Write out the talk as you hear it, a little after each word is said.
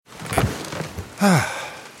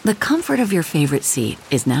The comfort of your favorite seat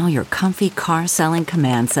is now your comfy car selling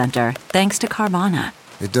command center, thanks to Carvana.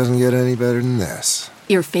 It doesn't get any better than this.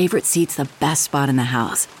 Your favorite seat's the best spot in the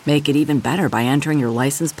house. Make it even better by entering your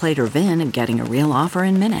license plate or VIN and getting a real offer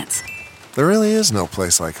in minutes. There really is no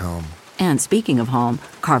place like home. And speaking of home,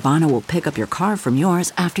 Carvana will pick up your car from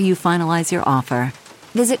yours after you finalize your offer.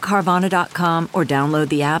 Visit Carvana.com or download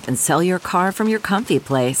the app and sell your car from your comfy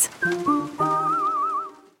place.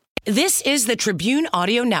 This is the Tribune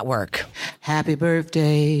Audio Network. Happy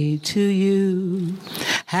birthday to you.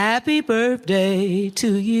 Happy birthday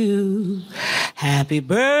to you. Happy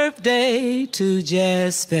birthday to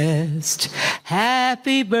Jazz Fest.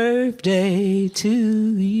 Happy birthday to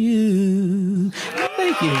you.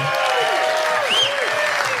 Thank you.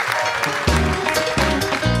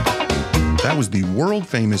 That was the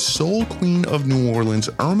world-famous soul queen of New Orleans,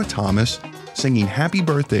 Irma Thomas, singing Happy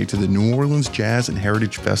Birthday to the New Orleans Jazz and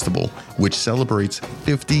Heritage Festival, which celebrates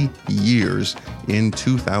 50 years in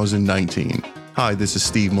 2019. Hi, this is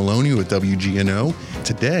Steve Maloney with WGNO.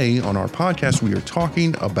 Today on our podcast, we are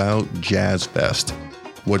talking about Jazz Fest.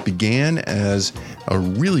 What began as a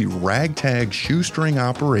really ragtag shoestring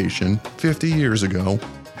operation 50 years ago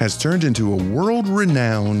has turned into a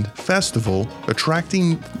world-renowned festival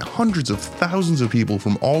attracting hundreds of thousands of people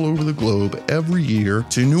from all over the globe every year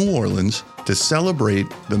to New Orleans to celebrate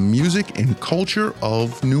the music and culture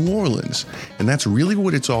of New Orleans. And that's really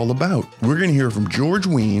what it's all about. We're going to hear from George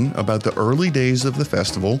Wein about the early days of the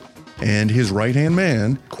festival and his right-hand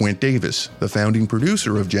man, Quint Davis, the founding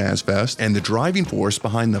producer of Jazz Fest and the driving force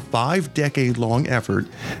behind the 5-decade-long effort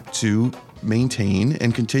to maintain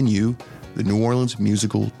and continue the New Orleans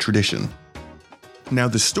musical tradition. Now,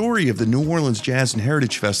 the story of the New Orleans Jazz and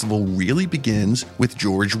Heritage Festival really begins with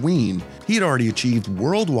George Wein. He had already achieved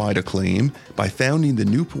worldwide acclaim by founding the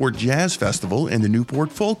Newport Jazz Festival and the Newport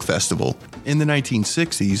Folk Festival. In the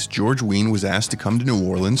 1960s, George Wein was asked to come to New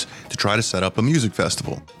Orleans to try to set up a music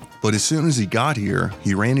festival. But as soon as he got here,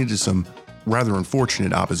 he ran into some rather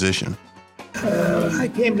unfortunate opposition. I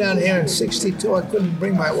came down here in '62. I couldn't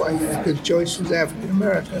bring my wife because Joyce was African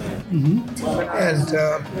American, and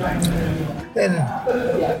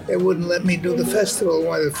then they wouldn't let me do the festival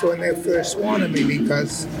when they first wanted me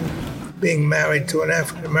because being married to an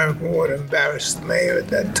African American would embarrass the mayor at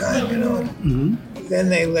that time, you know. Then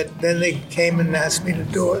they came and asked me to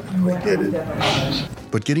do it, and we did it.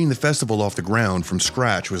 But getting the festival off the ground from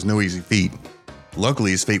scratch was no easy feat.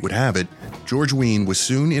 Luckily, as fate would have it, George Wein was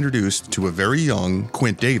soon introduced to a very young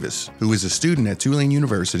Quint Davis, who is a student at Tulane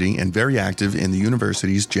University and very active in the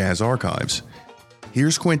university's jazz archives.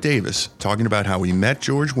 Here's Quint Davis talking about how he met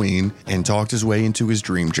George Wein and talked his way into his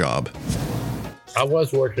dream job. I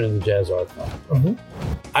was working in the jazz archive.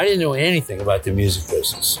 I didn't know anything about the music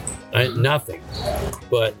business. Nothing.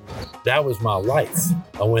 But that was my life.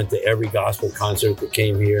 I went to every gospel concert that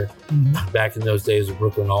came here. Back in those days of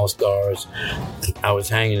Brooklyn All-Stars. I was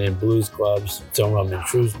hanging in blues clubs, some of them in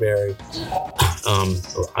Shrewsbury.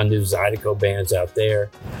 I knew Zydeco bands out there.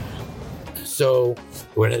 So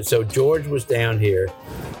George was down here,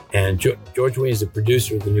 and George Wein is the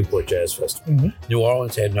producer of the Newport Jazz Festival. New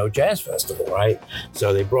Orleans had no jazz festival, right?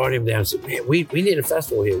 So they brought him down and said, man, we need a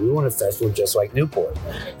festival here. We want a festival just like Newport.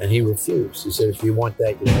 And he refused. He said, if you want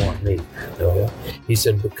that, you don't want me. He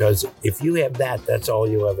said, because if you have that, that's all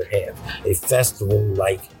you'll ever have, a festival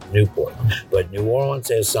like Newport. But New Orleans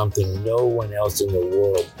has something no one else in the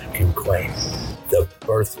world can claim, the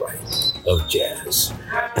birthright of jazz.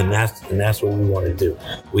 And that's what we want to do.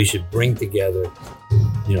 We should bring together,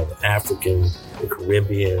 the African, the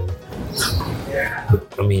Caribbean,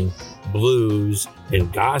 blues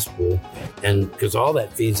and gospel, and because all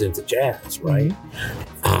that feeds into jazz, right?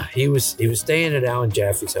 He was staying at Alan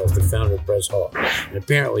Jaffe's house, the founder of Press Hall, and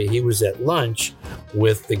apparently he was at lunch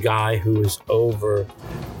with the guy who was over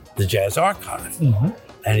the jazz archive.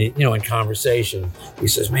 And he, in conversation, he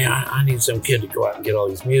says, man, I need some kid to go out and get all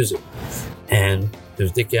these music. And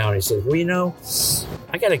there's Dick Allen. He says, well,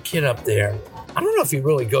 I got a kid up there. I don't know if he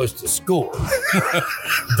really goes to school,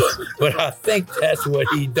 but I think that's what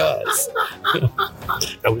he does.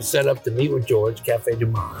 I was set up to meet with George, Cafe Du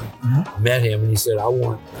Monde. Met him, and he said, I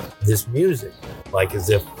want this music. Like as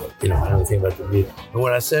if, I don't know anything about the music. And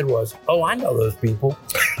what I said was, oh, I know those people.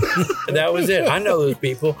 And that was it. I know those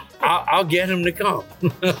people. I'll get him to come.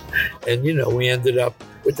 And, we ended up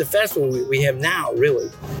with the festival we have now, really.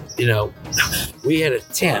 We had a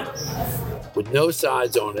tent with no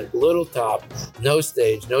sides on it, little top, no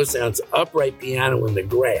stage, no sounds, upright piano in the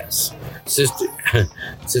grass. Sister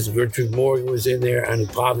Gertrude Morgan was in there, Annie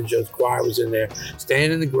Povenjo's choir was in there,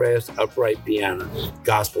 standing in the grass, upright piano,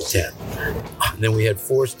 gospel tent. And then we had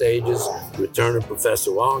 4 stages, Return of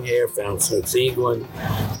Professor Longhair, Found Snooks Eaglin.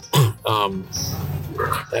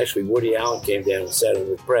 Actually, Woody Allen came down and sat in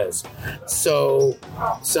the press. So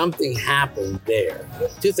something happened there.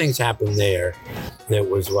 2 things happened there that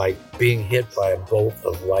was like being hit by a bolt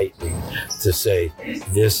of lightning to say,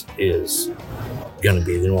 this is going to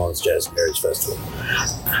be the New Orleans Jazz and Heritage Festival.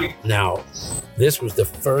 Now, this was the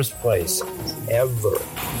first place ever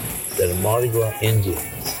that a Mardi Gras Indian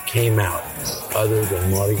came out other than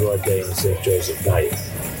Mardi Gras Day and St. Joseph Night.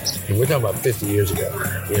 And we're talking about 50 years ago.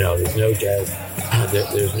 You know, there's no jazz,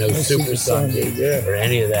 there's no Super Sunday or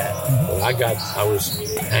any of that. When I was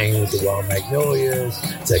hanging with the Wild Magnolias,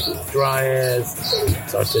 Secular Dryads.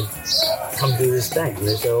 So I said, come do this thing. And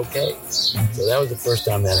they said, okay. So that was the first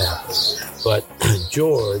time that happened. But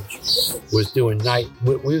George was doing night.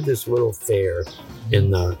 We had this little fair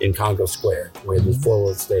in Congo Square. We had these 4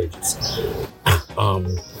 little stages.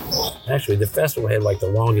 Actually, the festival had like the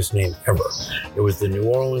longest name ever. It was the New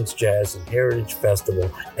Orleans Jazz and Heritage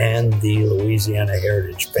Festival and the Louisiana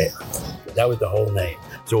Heritage Fair. That was the whole name.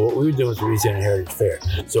 So what we were doing was Louisiana Heritage Fair.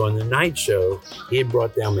 So in the night show, he had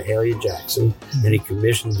brought down Mahalia Jackson and he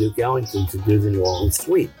commissioned Duke Ellington to do the New Orleans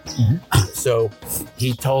Suite. So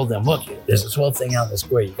he told them, look, there's this whole thing out in the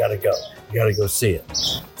square. You got to go. You got to go see it.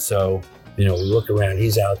 So, you know, we look around.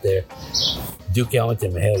 He's out there. Duke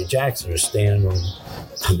Ellington and Mahalia Jackson are standing on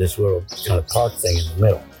this little kind of park thing in the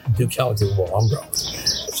middle. Duke Ellington with an umbrella.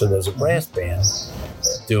 So there's a brass band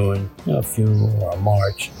doing a funeral or a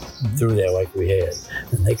march through there like we had.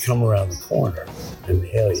 And they come around the corner and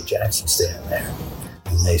Mahalia Jackson's standing there.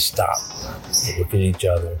 And they stop. They look at each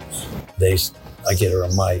other. I get her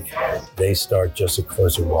a mic. They start Just a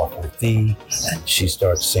Closer Walk with Thee. And she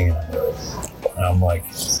starts singing a lyric. And I'm like,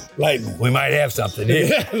 lightning. We might have something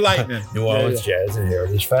here. Lightning. New Orleans Jazz and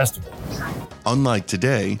Heritage Festival. Unlike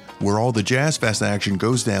today, where all the Jazz Fest action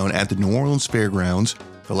goes down at the New Orleans Fairgrounds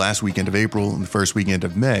the last weekend of April and the first weekend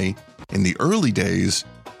of May, in the early days,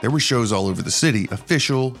 there were shows all over the city,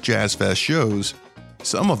 official Jazz Fest shows.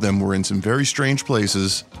 Some of them were in some very strange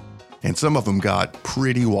places, and some of them got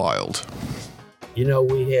pretty wild. You know,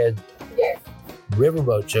 we had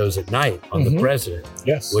riverboat shows at night on the President,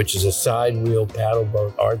 which is a side wheel paddle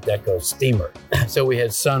boat Art Deco steamer. So we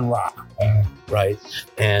had Sun Rock, right?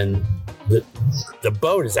 And the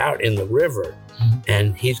boat is out in the river,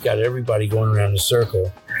 and he's got everybody going around in a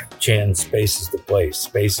circle chanting "Space is the place,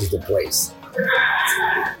 space is the place."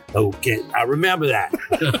 Okay, I remember that.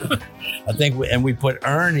 I think, we put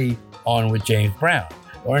Ernie on with James Brown.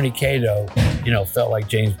 Ernie Cato, you know, felt like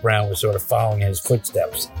James Brown was sort of following in his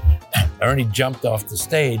footsteps. Ernie jumped off the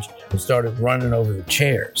stage and started running over the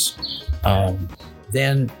chairs.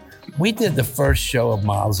 Then we did the first show of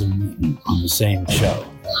Miles and Wynton on the same show.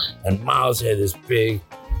 And Miles had this big,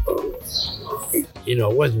 you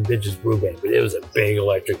know, it wasn't Bitches Brew Band, but it was a big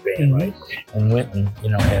electric band, right? And Wynton, you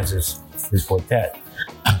know, has his quartet.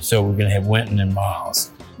 So we're going to have Wynton and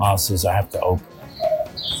Miles. Miles says, I have to open it.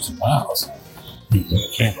 I said, Miles, you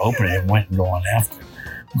can't open it and Wynton go on after.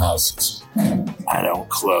 Miles says, I don't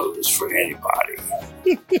close for anybody.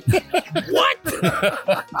 What?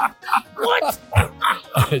 What?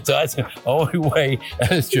 So that's the only way.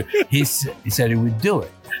 That's true. He said he would do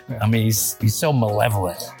it. I mean, he's so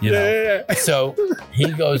malevolent, you know. So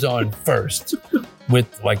he goes on first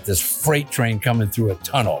with like this freight train coming through a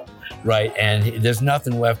tunnel, right? And there's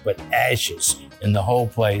nothing left but ashes in the whole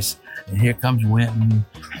place. And here comes Wynton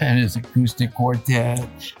and his acoustic quartet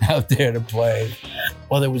out there to play.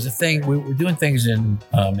 Well, there was a thing, we were doing things in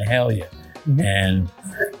Mahalia. And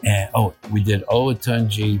we did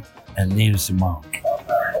Olatunji and Nina Simone.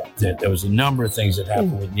 There was a number of things that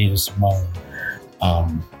happened with Nina Simone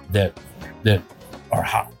that are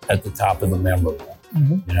hot at the top of the memorable,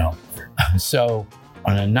 you know. So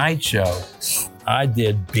on a night show, I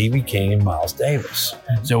did B.B. King and Miles Davis.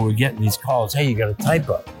 So we're getting these calls, hey, you got a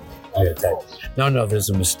typo. No, there's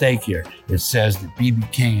a mistake here. It says that B.B.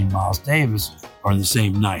 King and Miles Davis are the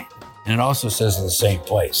same night. And it also says in the same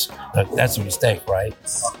place. That's a mistake, right?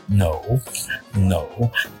 No,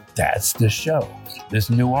 that's the show. This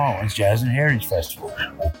New Orleans Jazz and Heritage Festival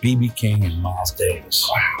with B.B. King and Miles Davis.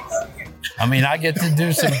 Wow. I mean, I get to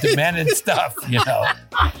do some demented stuff, you know.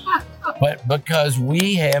 But because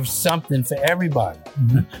we have something for everybody.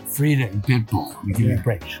 Frida and Pitbull, we give you a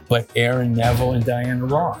break. But Aaron Neville and Diana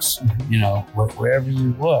Ross, you know, wherever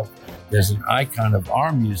you look, there's an icon of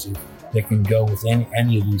our music that can go with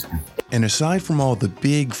any of these people. And aside from all the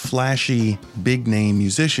big, flashy, big-name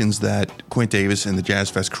musicians that Quint Davis and the Jazz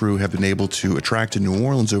Fest crew have been able to attract to New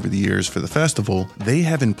Orleans over the years for the festival, they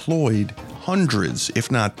have employed hundreds,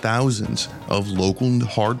 if not thousands, of local,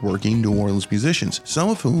 hardworking New Orleans musicians, some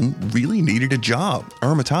of whom really needed a job.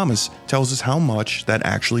 Irma Thomas tells us how much that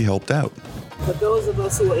actually helped out. For those of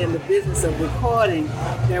us who are in the business of recording,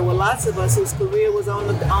 there were lots of us whose career was on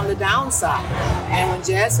the downside. And when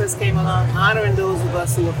Jazz Fest came along, honoring those of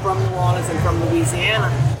us who were from New Orleans and from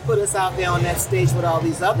Louisiana, put us out there on that stage with all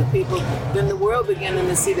these other people, then the world began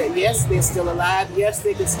to see that, yes, they're still alive, yes,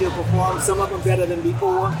 they can still perform, some of them better than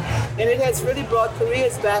before. And it has really brought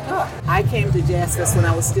careers back up. I came to Jazz Fest when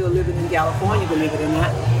I was still living in California, believe it or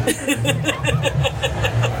not.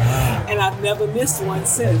 And I've never missed one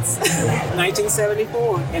since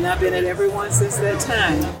 1974, and I've been at every one since that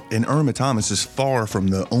time. And Irma Thomas is far from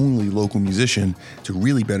the only local musician to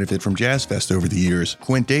really benefit from Jazz Fest over the years.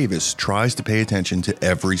 Quint Davis tries to pay attention to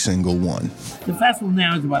every single one. The festival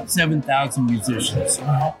now is about 7,000 musicians.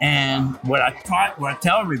 And what I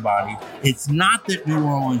tell everybody, it's not that New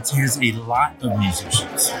Orleans has a lot of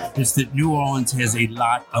musicians. It's that New Orleans has a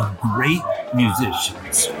lot of great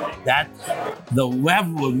musicians. That the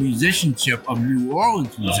level of musicianship of New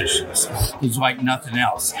Orleans musicians is like nothing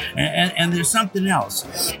else. And there's something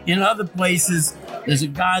else. In other places, there's a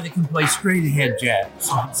guy that can play straight ahead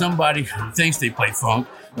jazz. Somebody who thinks they play funk.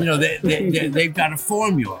 You know, they've got a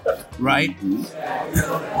formula, right?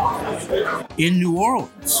 In New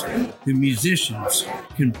Orleans, the musicians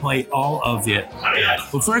can play all of it.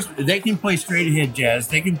 Well, first, they can play straight ahead jazz.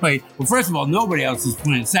 They can play, well, first of all, nobody else is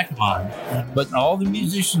playing second line. But all the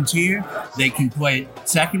musicians here, they can play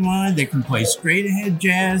second line, they can play straight ahead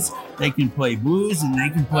jazz, they can play blues, and they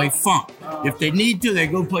can play funk. If they need to, they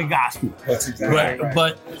go play gospel. That's exactly right.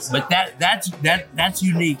 But that's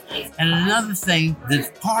unique. And another thing that's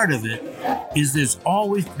part of it is there's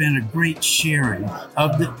always been a great sharing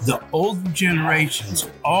of the older generations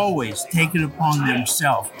always taking upon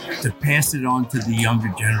themselves to pass it on to the younger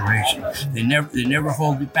generation. They never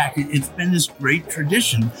hold it back. It's been this great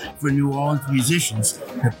tradition for New Orleans musicians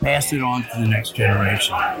to pass it on to the next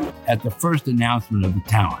generation. At the first announcement of the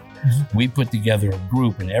talent, we put together a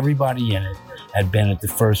group, and everybody in it had been at the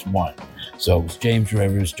first one. So it was James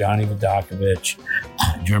Rivers, Johnny Vodakovich,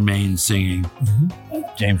 Jermaine singing,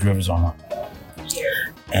 James Rivers on it.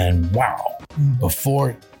 And wow,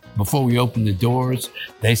 before we opened the doors,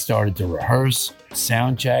 they started to rehearse,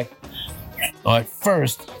 sound check. At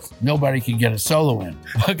first, nobody could get a solo in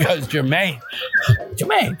because Jermaine,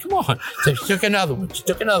 come on. So she took another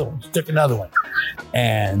one.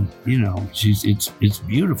 And, you know, it's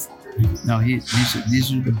beautiful. No,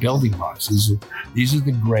 these are the building blocks. These are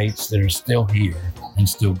the greats that are still here and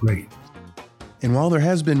still great. And while there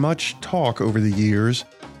has been much talk over the years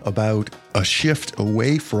about a shift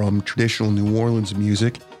away from traditional New Orleans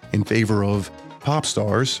music in favor of pop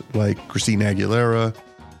stars like Christina Aguilera,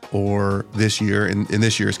 or this year, in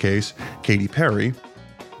this year's case, Katy Perry,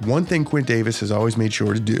 one thing Quint Davis has always made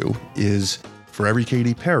sure to do is, for every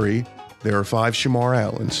Katy Perry, there are 5 Shamar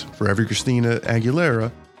Allens. For every Christina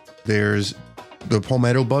Aguilera, there's the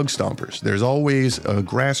Palmetto Bug Stompers. There's always a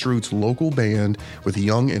grassroots local band with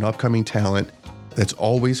young and upcoming talent that's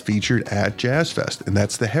always featured at Jazz Fest, and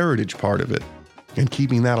that's the heritage part of it. And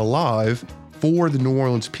keeping that alive for the New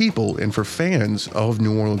Orleans people and for fans of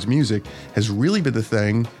New Orleans music has really been the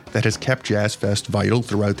thing that has kept Jazz Fest vital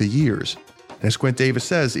throughout the years. And as Quint Davis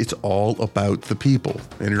says, it's all about the people,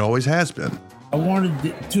 and it always has been. I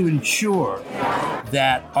wanted to ensure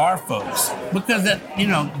that our folks, because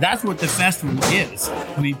that's what the festival is.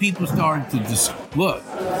 I mean, people started to just look.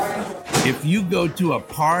 If you go to a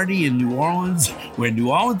party in New Orleans where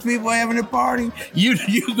New Orleans people are having a party, you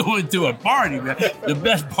going to a party, man. The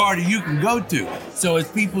best party you can go to. So as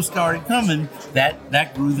people started coming,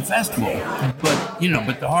 that grew the festival. But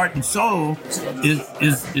the heart and soul is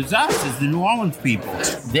us, is the New Orleans people.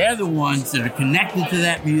 They're the ones that are connected to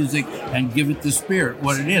that music and give it the spirit,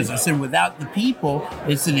 what it is. I said, without the people,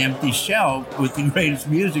 it's an empty shell with the greatest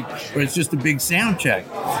music, where it's just a big sound check.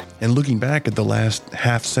 And looking back at the last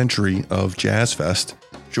half century of Jazz Fest,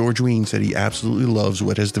 George Wein said he absolutely loves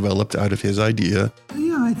what has developed out of his idea.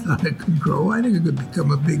 Yeah, I thought it could grow. I think it could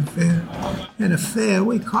become a big fair. And a fair,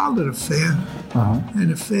 we called it a fair.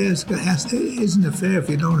 And a fair isn't a fair if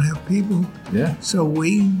you don't have people. Yeah. So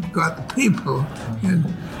we got the people. And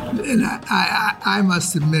I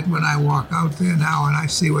must admit, when I walk out there now and I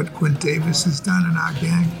see what Quint Davis has done in our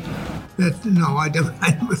gang, No, I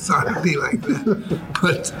never thought it'd be like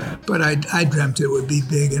that. But I dreamt it would be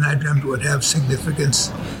big, and I dreamt it would have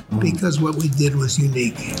significance because what we did was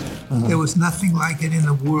unique. There was nothing like it in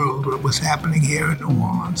the world what was happening here in New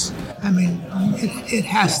Orleans. I mean, it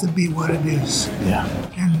has to be what it is. Yeah.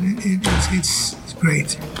 And it's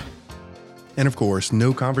great. And of course,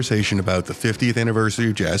 no conversation about the 50th anniversary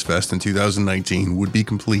of Jazz Fest in 2019 would be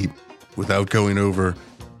complete without going over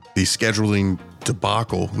the scheduling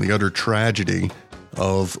debacle, the utter tragedy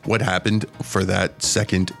of what happened for that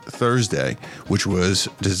second Thursday, which was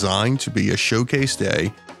designed to be a showcase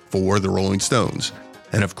day for the Rolling Stones.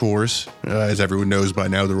 And of course, as everyone knows by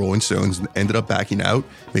now, the Rolling Stones ended up backing out.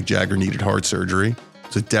 Mick Jagger needed heart surgery.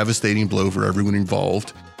 It's a devastating blow for everyone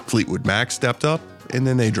involved. Fleetwood Mac stepped up, and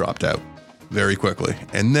then they dropped out very quickly.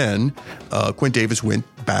 And then Quint Davis went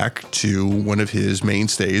back to one of his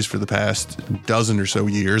mainstays for the past dozen or so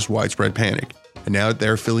years, Widespread Panic. And now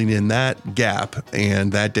they're filling in that gap,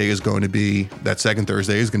 and that day is going to be, that second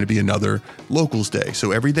Thursday is going to be another Locals Day.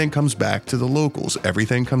 So everything comes back to the locals.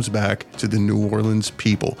 Everything comes back to the New Orleans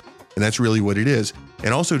people. And that's really what it is.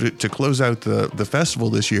 And also to close out the festival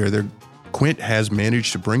this year, Quint has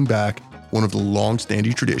managed to bring back one of the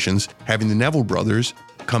long-standing traditions, having the Neville brothers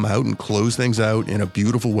come out and close things out in a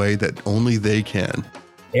beautiful way that only they can.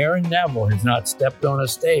 Aaron Neville has not stepped on a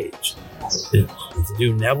stage to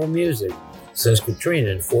do Neville music since Katrina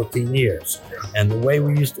in 14 years. And the way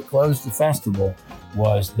we used to close the festival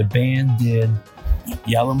was the band did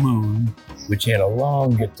Yellow Moon, which had a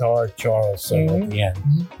long guitar Charles solo at the end.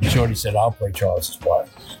 And Shorty said, I'll play Charles's part.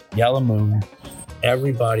 Yellow Moon,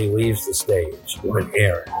 everybody leaves the stage with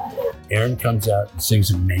Aaron. Aaron comes out and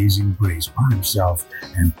sings Amazing Grace by himself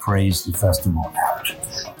and prays the festival out.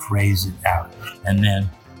 Prays it out. And then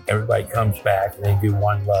everybody comes back and they do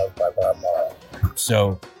One Love, blah, blah, blah.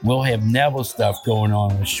 So we'll have Neville stuff going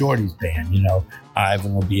on with Shorty's band. You know,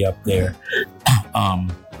 Ivan will be up there.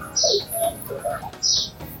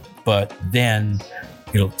 But then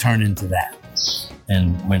it'll turn into that.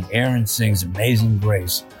 And when Aaron sings Amazing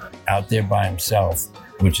Grace out there by himself,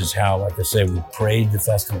 which is how, like I say, we prayed the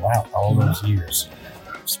festival out all those years,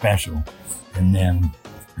 special. And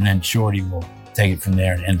then Shorty will take it from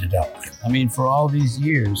there and end it up. I mean, for all these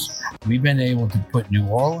years, we've been able to put New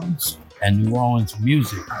Orleans and New Orleans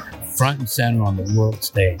music front and center on the world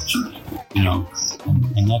stage, you know,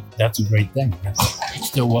 and that's a great thing. That's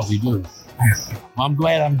still what we do. Well, I'm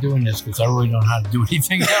glad I'm doing this because I really don't know how to do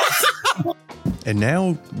anything else. And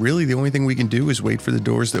now, really, the only thing we can do is wait for the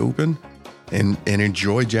doors to open and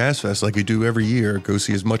enjoy Jazz Fest like we do every year. Go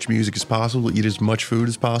see as much music as possible, eat as much food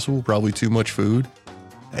as possible, probably too much food.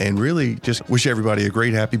 And really just wish everybody a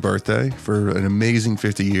great happy birthday for an amazing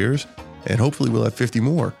 50 years. And hopefully we'll have 50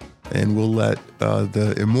 more. And we'll let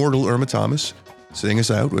the immortal Irma Thomas sing us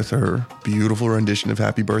out with her beautiful rendition of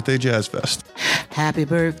Happy Birthday Jazz Fest. Happy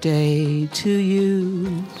birthday to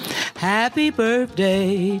you. Happy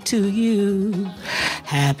birthday to you.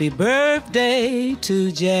 Happy birthday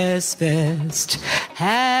to Jazz Fest.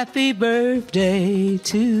 Happy birthday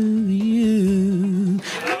to you.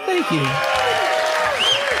 Thank you.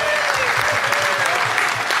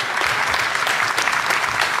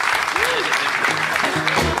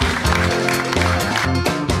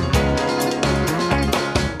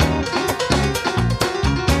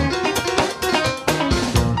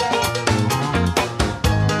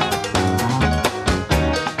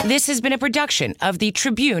 This has been a production of the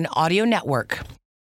Tribune Audio Network.